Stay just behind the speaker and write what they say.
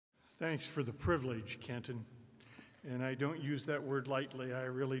Thanks for the privilege, Kenton. And I don't use that word lightly. I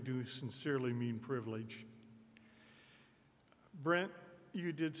really do sincerely mean privilege. Brent,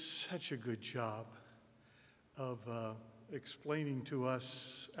 you did such a good job of explaining to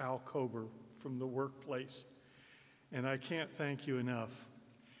us Al Kober from the workplace. And I can't thank you enough.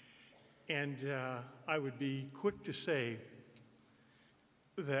 And I would be quick to say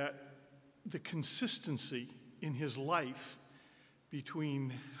that the consistency in his life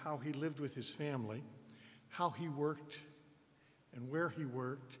between how he lived with his family, how he worked and where he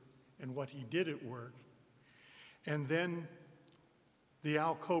worked and what he did at work, and then the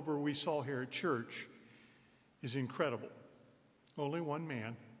Al Kober we saw here at church is incredible. Only one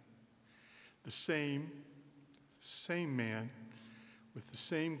man, the same man with the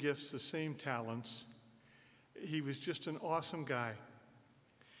same gifts, the same talents. He was just an awesome guy.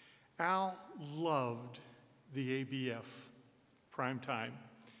 Al loved the ABF, prime time.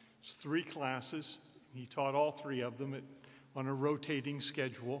 It's 3 classes. He taught all 3 of them on a rotating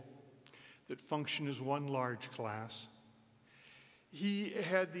schedule that functioned as one large class. He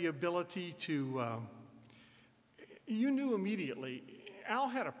had the ability to, you knew immediately, Al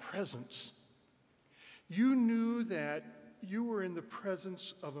had a presence. You knew that you were in the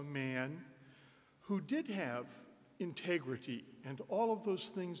presence of a man who did have integrity and all of those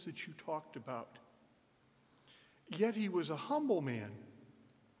things that you talked about. Yet he was a humble man.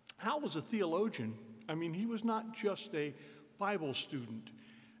 Al was a theologian. I mean, he was not just a Bible student.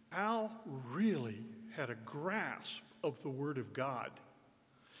 Al really had a grasp of the Word of God.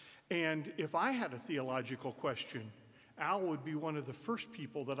 And if I had a theological question, Al would be one of the first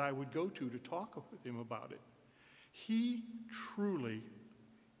people that I would go to talk with him about it. He truly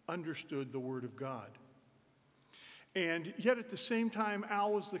understood the Word of God. And yet at the same time,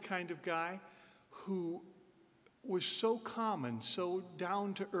 Al was the kind of guy who was so common, so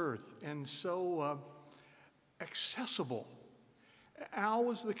down to earth, and so accessible. Al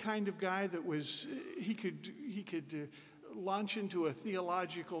was the kind of guy that was, he could launch into a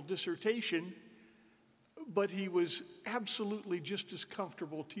theological dissertation, but he was absolutely just as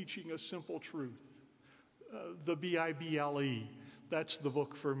comfortable teaching a simple truth. The Bible, that's the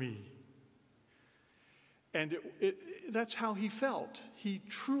book for me. And that's how he felt. He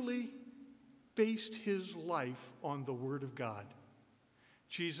truly based his life on the Word of God.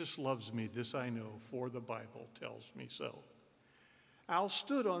 Jesus loves me, this I know, for the Bible tells me so. Al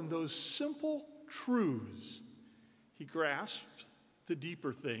stood on those simple truths. He grasped the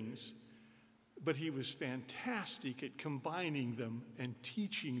deeper things, but he was fantastic at combining them and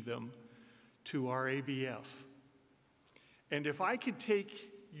teaching them to our ABF. And if I could take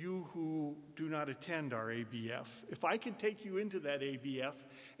you who do not attend our ABF, if I could take you into that ABF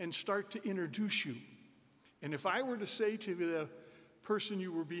and start to introduce you, and if I were to say to the person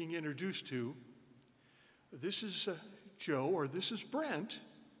you were being introduced to, this is Joe or this is Brent,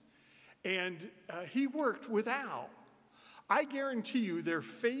 and he worked with Al, I guarantee you their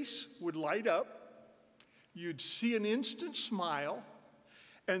face would light up, you'd see an instant smile,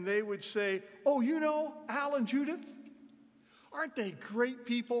 and they would say, oh, you know Al and Judith? Aren't they great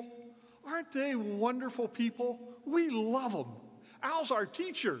people? Aren't they wonderful people? We love them. Al's our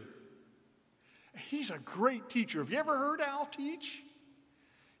teacher. He's a great teacher. Have you ever heard Al teach?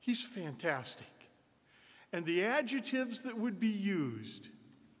 He's fantastic. And the adjectives that would be used,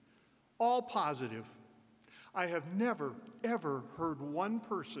 all positive. I have never, ever heard one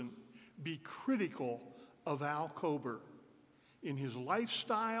person be critical of Al Kober in his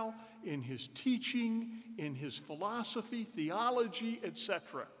lifestyle, in his teaching, in his philosophy, theology,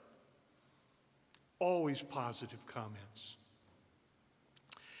 etc. Always positive comments.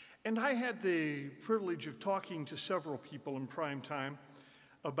 And I had the privilege of talking to several people in prime time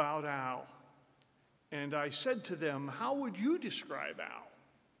about Al. And I said to them, how would you describe Al?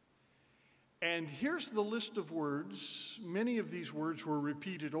 And here's the list of words. Many of these words were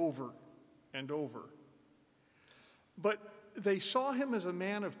repeated over and over. But they saw him as a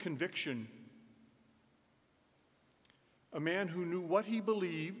man of conviction, a man who knew what he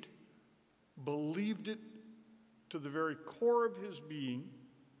believed it to the very core of his being,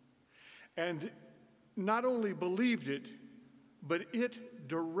 and not only believed it, but it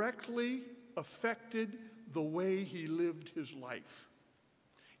directly affected the way he lived his life.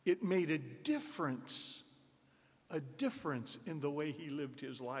 It made a difference in the way he lived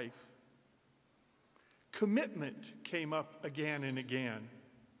his life. Commitment came up again and again.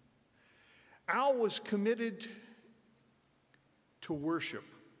 Al was committed to worship.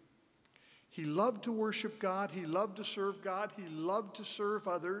 He loved to worship God. He loved to serve God. He loved to serve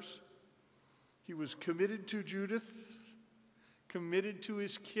others. He was committed to Judith, committed to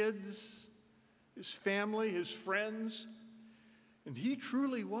his kids, his family, his friends, and he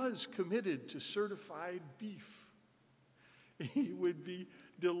truly was committed to certified beef. He would be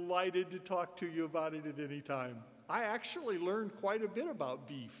delighted to talk to you about it at any time. I actually learned quite a bit about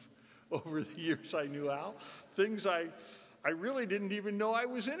beef over the years I knew Al. Things I really didn't even know I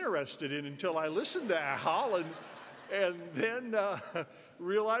was interested in until I listened to Al and then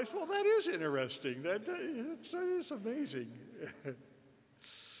realized, well, that is interesting. It's amazing.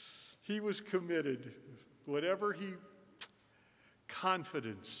 He was committed.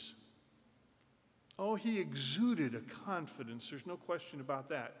 Confidence. Oh, he exuded a confidence. There's no question about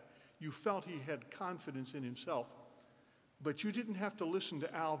that. You felt he had confidence in himself. But you didn't have to listen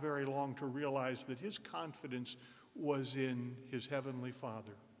to Al very long to realize that his confidence was in his Heavenly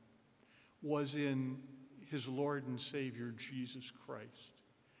Father, was in his Lord and Savior, Jesus Christ,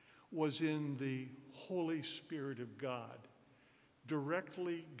 was in the Holy Spirit of God,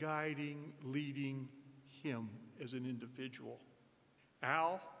 directly guiding, leading him as an individual.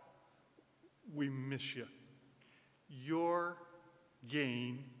 Al, we miss you. Your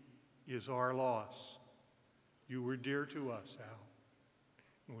gain is our loss. You were dear to us, Al,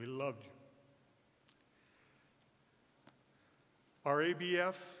 and we loved you. Our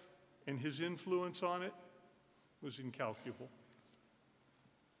ABF and his influence on it was incalculable.